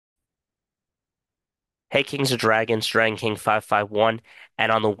Hey, Kings of Dragons, Dragon King 551.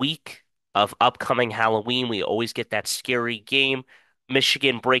 And on the week of upcoming Halloween, we always get that scary game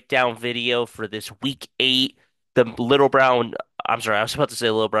Michigan breakdown video for this week 8. The Little Brown, I'm sorry, I was about to say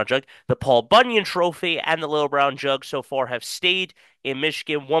Little Brown Jug. The Paul Bunyan Trophy and the Little Brown Jug so far have stayed in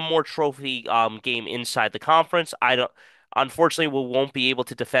Michigan. One more trophy game inside the conference. Unfortunately, we won't be able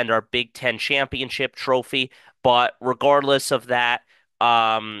to defend our Big Ten championship trophy, but regardless of that,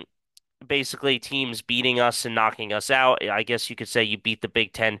 um, basically teams beating us and knocking us out. I guess you could say you beat the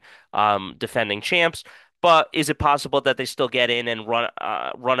Big Ten defending champs. But is it possible that they still get in and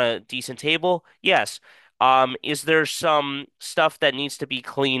run a decent table? Yes. Is there some stuff that needs to be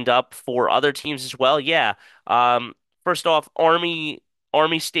cleaned up for other teams as well? Yeah. First off,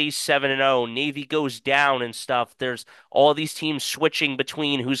 Army stays 7-0, Navy goes down and stuff. There's all these teams switching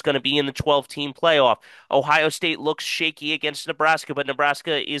between who's going to be in the 12-team playoff. Ohio State looks shaky against Nebraska, but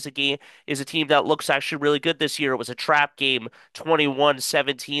Nebraska is a team that looks actually really good this year. It was a trap game,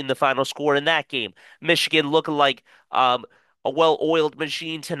 21-17, the final score in that game. Michigan looking like a well-oiled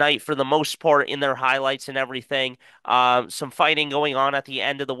machine tonight for the most part in their highlights and everything. Some fighting going on at the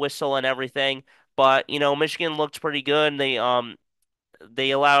end of the whistle and everything. But, Michigan looked pretty good.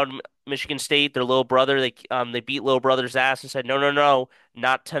 They allowed Michigan State, their little brother, they beat little brother's ass and said, no, no, no,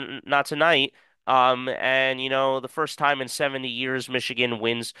 not tonight. And the first time in 70 years, Michigan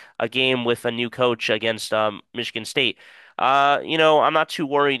wins a game with a new coach against Michigan State. I'm not too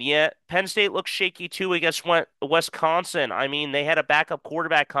worried yet. Penn State looks shaky too against Wisconsin. I mean, they had a backup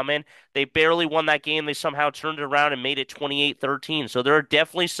quarterback come in. They barely won that game. They somehow turned it around and made it 28-13. So there are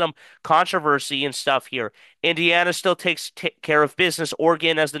definitely some controversy and stuff here. Indiana still takes care of business.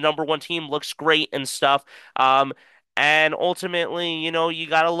 Oregon, as the number one team, looks great and stuff. And ultimately, you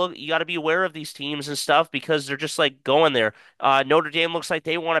gotta be aware of these teams and stuff because they're just like going there. Notre Dame looks like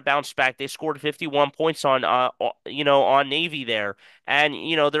they want to bounce back. They scored 51 points on Navy there. And,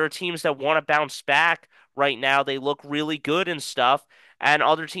 there are teams that want to bounce back right now. They look really good and stuff. And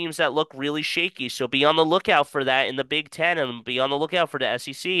other teams that look really shaky. So be on the lookout for that in the Big Ten and be on the lookout for the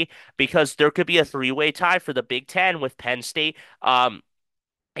SEC because there could be a three-way tie for the Big Ten with Penn State,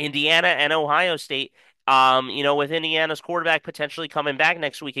 Indiana, and Ohio State. With Indiana's quarterback potentially coming back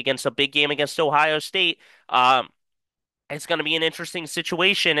next week against a big game against Ohio State, it's going to be an interesting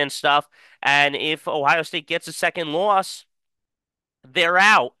situation and stuff. And if Ohio State gets a second loss, they're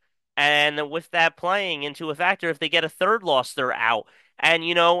out. And with that playing into a factor, if they get a third loss, they're out. And,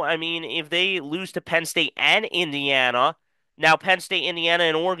 I mean, if they lose to Penn State and Indiana, now Penn State, Indiana,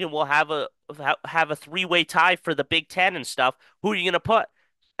 and Oregon will have a three-way tie for the Big Ten and stuff. Who are you going to put?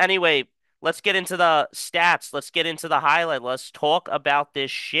 Anyway, let's get into the stats. Let's get into the highlight. Let's talk about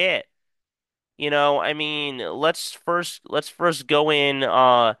this shit. I mean, let's first go in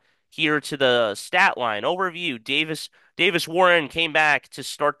here to the stat line. Overview. Davis Warren came back to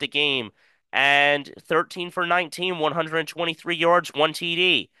start the game and 13 for 19, 123 yards, 1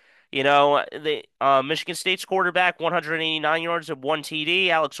 TD. The Michigan State's quarterback 189 yards and 1 TD.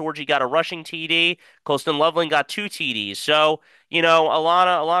 Alex Orji got a rushing TD. Colston Loveland got 2 TDs. So, a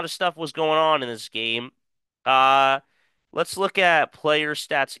lot of stuff was going on in this game. Uh Let's look at player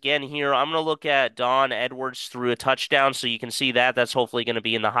stats again here. I'm going to look at Don Edwards through a touchdown so you can see that. That's hopefully going to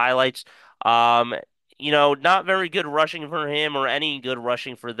be in the highlights. Um, not very good rushing for him or any good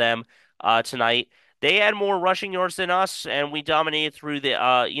rushing for them tonight. They had more rushing yards than us, and we dominated through they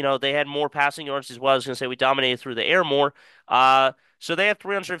had more passing yards as well. I was going to say we dominated through the air more. So they have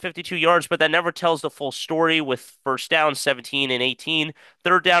 352 yards, but that never tells the full story with first down, 17 and 18.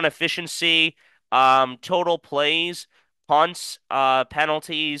 Third down efficiency, total plays punts,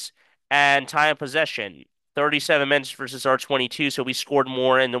 penalties, and time of possession. 37 minutes versus our 22, so we scored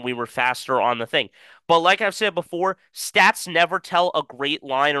more and then we were faster on the thing. But like I've said before, stats never tell a great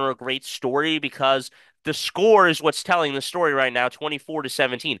line or a great story because the score is what's telling the story right now,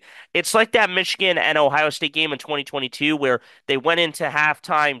 24-17. It's like that Michigan and Ohio State game in 2022 where they went into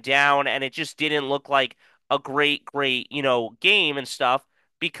halftime down and it just didn't look like a great, game and stuff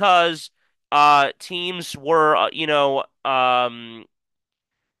because teams were,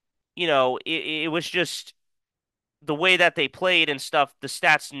 it was just the way that they played and stuff. The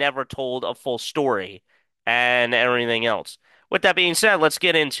stats never told a full story and everything else. With that being said, let's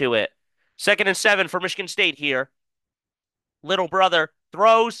get into it. 2nd and 7 for Michigan State here. Little brother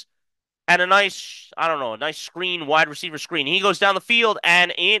throws. And a nice, I don't know, a nice screen, wide receiver screen. He goes down the field,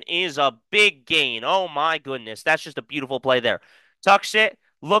 and it is a big gain. Oh my goodness, that's just a beautiful play there. Tucks it,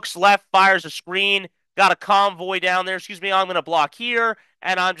 looks left, fires a screen, got a convoy down there. Excuse me, I'm going to block here,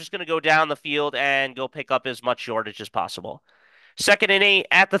 and I'm just going to go down the field and go pick up as much yardage as possible. Second and 8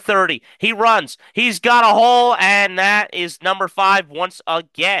 at the 30. He runs. He's got a hole, and that is number five once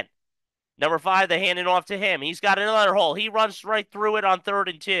again. Number five, they hand it off to him. He's got another hole. He runs right through it on third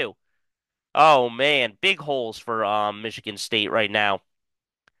and two. Oh man, big holes for Michigan State right now.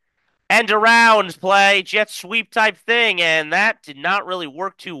 End around play, jet sweep type thing, and that did not really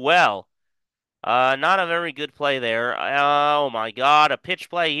work too well. Not a very good play there. Oh my God, a pitch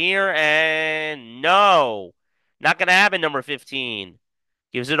play here, and no, not gonna happen. Number 15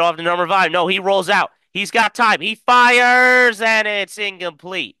 gives it off to number five. No, he rolls out. He's got time. He fires, and it's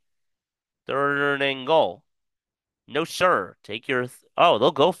incomplete. Third and goal. No, sir. Take your. Oh,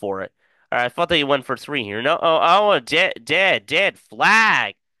 they'll go for it. All right, I thought they went for three here. No. Dead.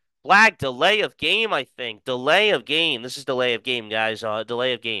 Flag. Flag. Delay of game, I think. Delay of game. This is delay of game, guys.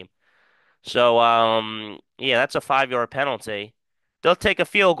 Delay of game. So, yeah, that's a 5 yard penalty. They'll take a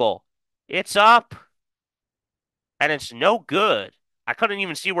field goal. It's up, and it's no good. I couldn't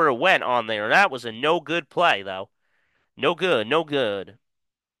even see where it went on there. That was a no good play, though. No good. No good.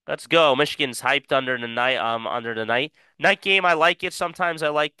 Let's go. Michigan's hyped under the night. Under the night game. I like it. Sometimes I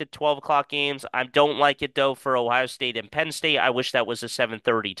like the 12 o'clock games. I don't like it though for Ohio State and Penn State. I wish that was a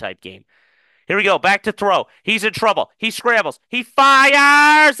 7:30 type game. Here we go. Back to throw. He's in trouble. He scrambles. He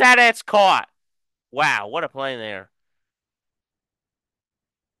fires, and it's caught. Wow, what a play there.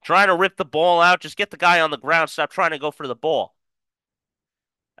 Trying to rip the ball out. Just get the guy on the ground. Stop trying to go for the ball.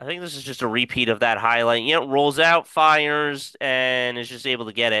 I think this is just a repeat of that highlight. You know, rolls out, fires, and is just able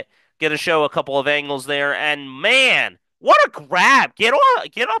to get it. Get to show a couple of angles there, and man, what a grab! Get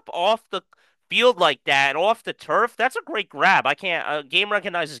up off the field like that, off the turf. That's a great grab. I can't. Game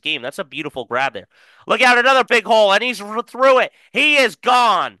recognizes game. That's a beautiful grab there. Look out, another big hole, and he's through it. He is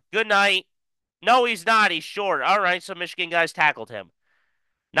gone. Good night. No, he's not. He's short. All right, so Michigan guys tackled him.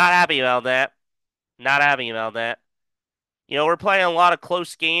 Not happy about that. Not happy about that. You know, we're playing a lot of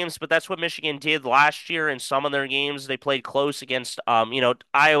close games, but that's what Michigan did last year in some of their games. They played close against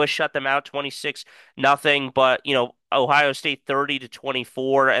Iowa shut them out 26 nothing, but Ohio State 30 to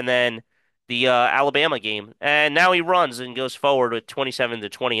 24 and then the Alabama game. And now he runs and goes forward with 27 to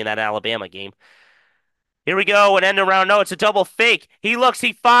 20 in that Alabama game. Here we go, an end around. No, it's a double fake. He looks,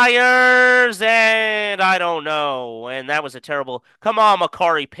 he fires, and I don't know. And that was a terrible. Come on,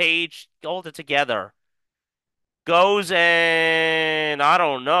 Makari Page, hold it together. Goes and I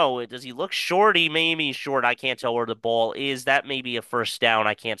don't know. Does he look short? He may be short. I can't tell where the ball is. That may be a first down.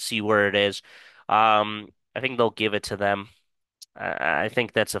 I can't see where it is. I think they'll give it to them. I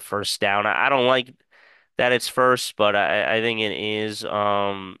think that's a first down. I don't like that it's first, but I think it is.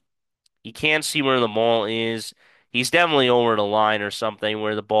 You can't see where the ball is. He's definitely over the line or something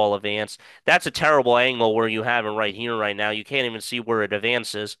where the ball advanced. That's a terrible angle where you have it right here, right now. You can't even see where it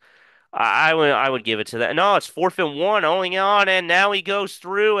advances. I would give it to that. No, it's fourth and one, only on, and now he goes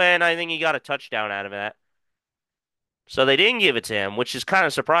through, and I think he got a touchdown out of that. So they didn't give it to him, which is kind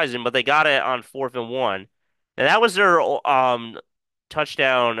of surprising, but they got it on fourth and one, and that was their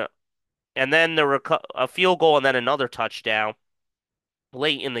touchdown. And then there were a field goal, and then another touchdown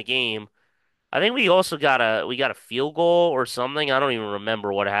late in the game. I think we got a field goal or something. I don't even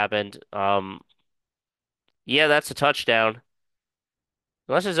remember what happened. Yeah, that's a touchdown.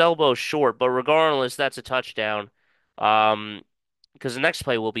 Unless his elbow is short, but regardless, that's a touchdown. Um, because the next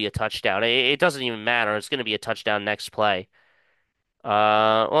play will be a touchdown. It doesn't even matter. It's going to be a touchdown next play.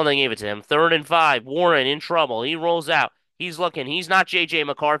 Well, they gave it to him. Third and five. Warren in trouble. He rolls out. He's looking. He's not J.J.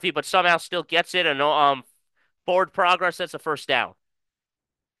 McCarthy, but somehow still gets it. And forward progress. That's a first down.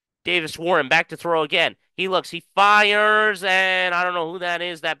 Davis Warren back to throw again. He looks. He fires, and I don't know who that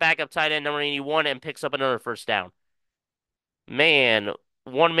is. That backup tight end number 81, and picks up another first down. Man,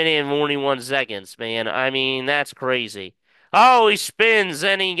 1 minute and 41 seconds, man. I mean, that's crazy. Oh, he spins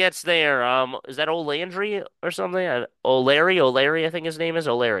and he gets there. Is that O'Landry or something? O'Leary, I think his name is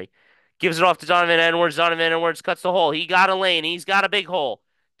O'Leary. Gives it off to Donovan Edwards. Donovan Edwards cuts the hole. He got a lane. He's got a big hole.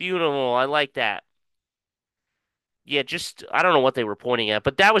 Beautiful. I like that. Yeah, just I don't know what they were pointing at,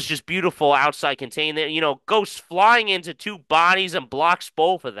 but that was just beautiful outside containment. Goes flying into two bodies and blocks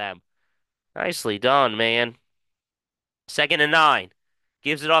both of them. Nicely done, man. Second and 9.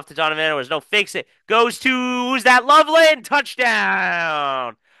 Gives it off to Donovan Edwards. No, fakes it. Goes to, who's that? Loveland.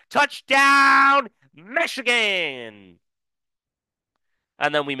 Touchdown. Touchdown, Michigan.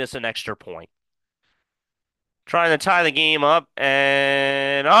 And then we miss an extra point. Trying to tie the game up.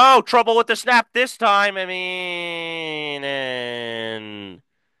 And, oh, trouble with the snap this time. I mean, and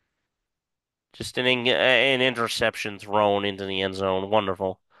just an interception thrown into the end zone.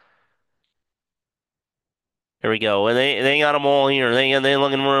 Wonderful. Here we go. And they got them all here. They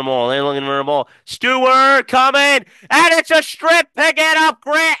looking for them all. They looking for them all. Stewart coming, and it's a strip. Pick it up,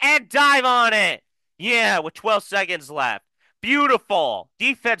 Grant, and dive on it. Yeah, with 12 seconds left. Beautiful.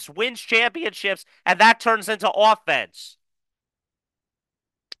 Defense wins championships, and that turns into offense.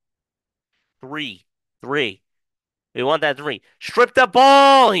 Three, three. We want that three. Strip the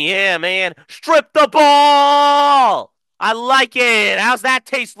ball. Yeah, man. Strip the ball. I like it. How's that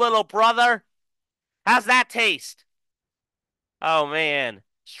taste, little brother? How's that taste? Oh man.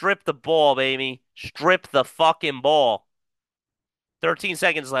 Strip the ball, baby. Strip the fucking ball. 13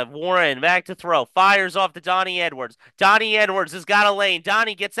 seconds left. Warren back to throw. Fires off to Donnie Edwards. Donnie Edwards has got a lane.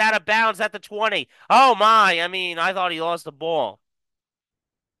 Donnie gets out of bounds at the 20. Oh my. I mean, I thought he lost the ball.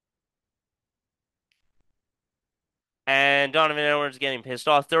 And Donovan Edwards getting pissed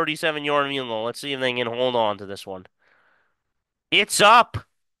off. 37-yard field goal. Let's see if they can hold on to this one. It's up.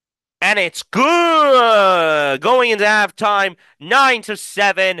 And it's good. Going into halftime,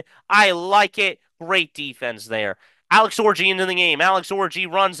 9-7. I like it. Great defense there. Alex Orji into the game. Alex Orji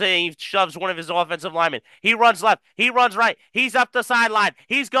runs in. He shoves one of his offensive linemen. He runs left. He runs right. He's up the sideline.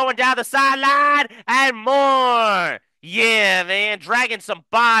 He's going down the sideline and more. Yeah, man. Dragging some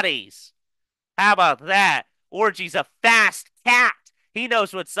bodies. How about that? Orji's a fast cat. He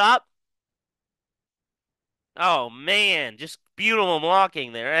knows what's up. Oh man, just beautiful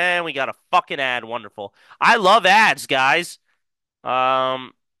blocking there. And we got a fucking ad. Wonderful. I love ads, guys.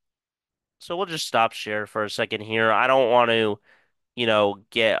 Um, so we'll just stop share for a second here. I don't want to,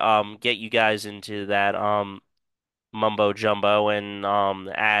 get you guys into that mumbo jumbo and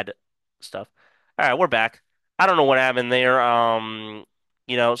ad stuff. All right, we're back. I don't know what happened there.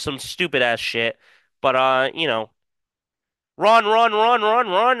 Some stupid ass shit. But run, run, run, run,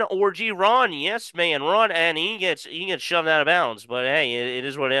 run, Orgy, run. Yes, man, run. And he gets shoved out of bounds. But hey, it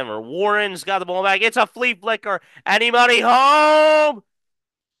is whatever. Warren's got the ball back. It's a flea flicker. Anybody home?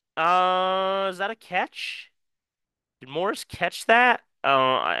 Is that a catch? Did Morris catch that?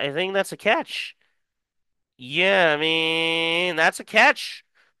 I think that's a catch. Yeah, I mean, that's a catch.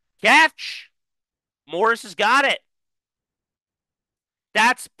 Catch. Morris has got it.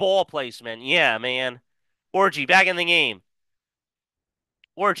 That's ball placement. Yeah, man. Orgy back in the game.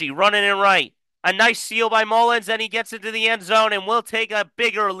 Orgy running it right. A nice seal by Mullins, and he gets into the end zone, and we'll take a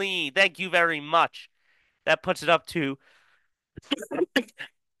bigger lead. Thank you very much. That puts it up to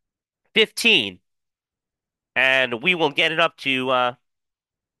 15, and we will get it up to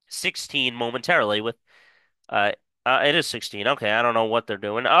 16 momentarily with it is 16. Okay, I don't know what they're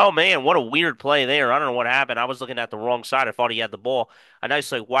doing. Oh man, what a weird play there. I don't know what happened. I was looking at the wrong side. I thought he had the ball. A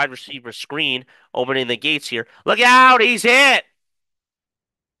nice like wide receiver screen opening the gates here. Look out, he's hit.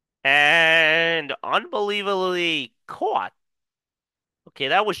 And unbelievably caught. Okay,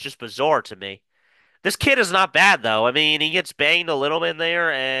 that was just bizarre to me. This kid is not bad though. I mean, he gets banged a little bit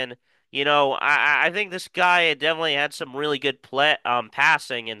there, and I think this guy definitely had some really good play,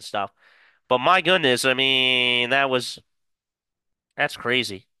 passing and stuff. But my goodness, I mean, that's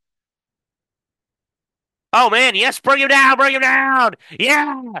crazy. Oh man, yes, bring him down.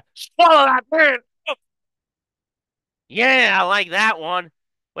 Yeah, swallow that man. Yeah, I like that one.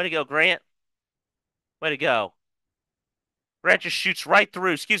 Way to go, Grant. Way to go. Grant just shoots right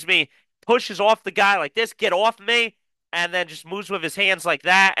through. Excuse me, pushes off the guy like this. Get off me, and then just moves with his hands like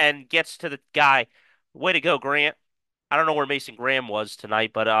that and gets to the guy. Way to go, Grant. I don't know where Mason Graham was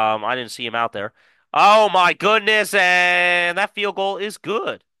tonight, but I didn't see him out there. Oh my goodness, and that field goal is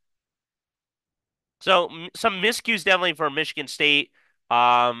good. So some miscues definitely for Michigan State.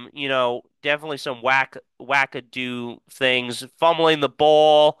 Definitely some wackadoo things. Fumbling the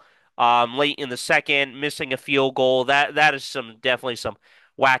ball late in the second, missing a field goal. That is some definitely some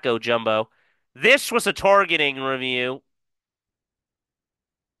wacko jumbo. This was a targeting review.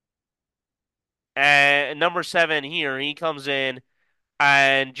 And number 7 here, he comes in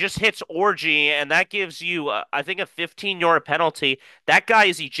and just hits Orgy, and that gives you, I think, a 15-yard penalty. That guy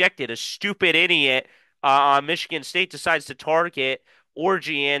is ejected. A stupid idiot on Michigan State decides to target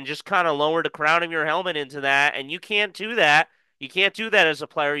Orgy and just kind of lower the crown of your helmet into that, and you can't do that. You can't do that as a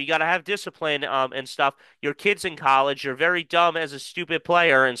player. You got to have discipline and stuff. Your kid's in college. You're very dumb as a stupid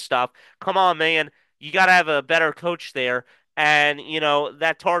player and stuff. Come on, man. You got to have a better coach there. And,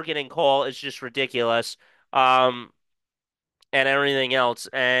 that targeting call is just ridiculous. Um, and everything else.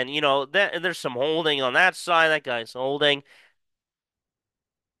 And there's some holding on that side. That guy's holding.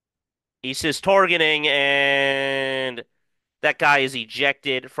 He says targeting, and that guy is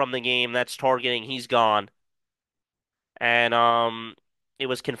ejected from the game. That's targeting. He's gone, and it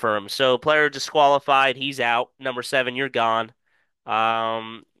was confirmed. So player disqualified. He's out. Number 7, you're gone.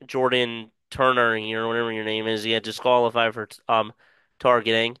 Jordan Turner here, whatever your name is. He had disqualified for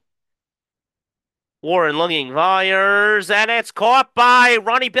targeting. Warren looking fires, and it's caught by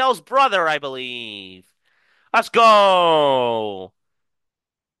Ronnie Bell's brother, I believe. Let's go.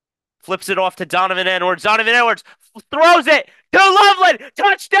 Flips it off to Donovan Edwards. Donovan Edwards throws it to Loveland.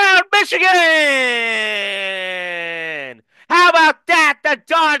 Touchdown, Michigan! How about that? The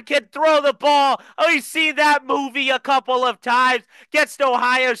Don can throw the ball. We've seen that movie a couple of times. Gets to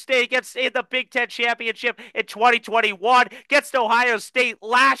Ohio State, gets in the Big Ten championship in 2021, gets to Ohio State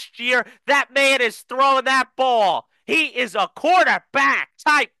last year. That man is throwing that ball. He is a quarterback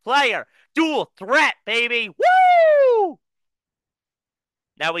type player. Dual threat, baby. Woo!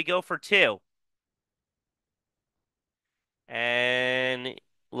 Now we go for two. And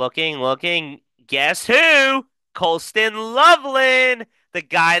looking. Guess who? Colston Loveland, the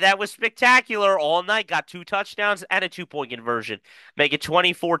guy that was spectacular all night, got two touchdowns and a 2-point conversion. Make it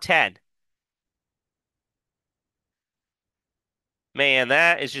 24-10. Man,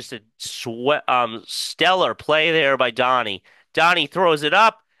 that is just a stellar play there by Donnie. Donnie throws it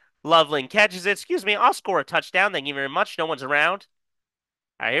up. Loveland catches it. Excuse me, I'll score a touchdown. Thank you very much. No one's around.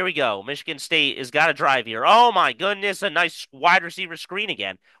 All right, here we go. Michigan State has got to drive here. Oh my goodness, a nice wide receiver screen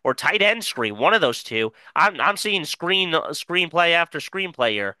again, or tight end screen. One of those two. I'm seeing screenplay after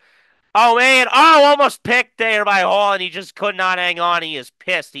screenplay here. Oh man, oh almost picked there by Hall, and he just could not hang on. He is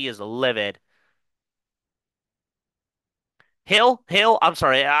pissed. He is livid. Hill. I'm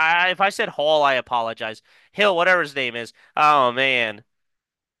sorry. If I said Hall, I apologize. Hill, whatever his name is. Oh man.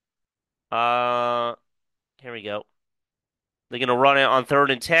 Uh, here we go. They're going to run it on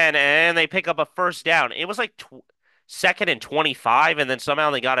 3rd and 10, and they pick up a first down. It was like 2nd and 25, and then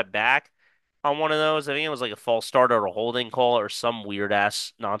somehow they got it back on one of those. I think it was like a false start or a holding call or some weird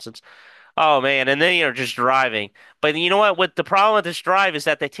ass nonsense. Oh man, and then you're just driving. But you know what? With the problem with this drive is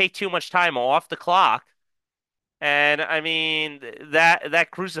that they take too much time off the clock, and I mean that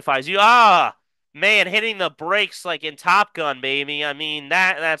crucifies you. Ah, man, hitting the brakes like in Top Gun, baby. I mean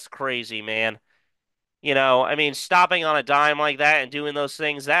that's crazy, man. I mean, stopping on a dime like that and doing those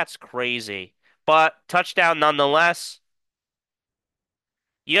things, that's crazy. But touchdown nonetheless.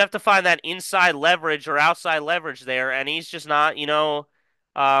 You have to find that inside leverage or outside leverage there, and he's just not,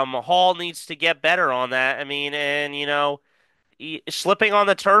 Hall needs to get better on that. I mean, and slipping on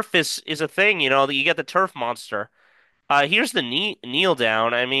the turf is a thing, you get the turf monster. Here's the kneel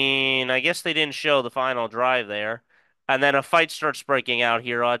down. I mean, I guess they didn't show the final drive there. And then a fight starts breaking out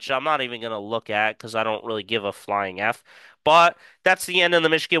here, which I'm not even going to look at because I don't really give a flying F. But that's the end of the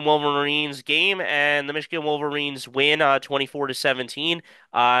Michigan Wolverines game, and the Michigan Wolverines win 24 to 17.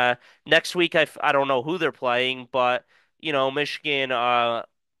 Next week, I don't know who they're playing, but Michigan has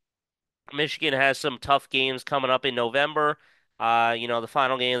some tough games coming up in November. The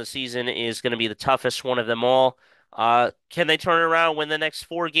final game of the season is going to be the toughest one of them all. Can they turn it around, win the next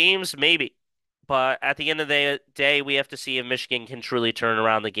 4 games? Maybe. But at the end of the day, we have to see if Michigan can truly turn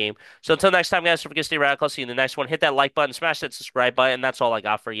around the game. So until next time, guys, don't forget to stay radical. See you in the next one. Hit that like button, smash that subscribe button. That's all I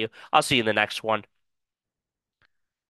got for you. I'll see you in the next one.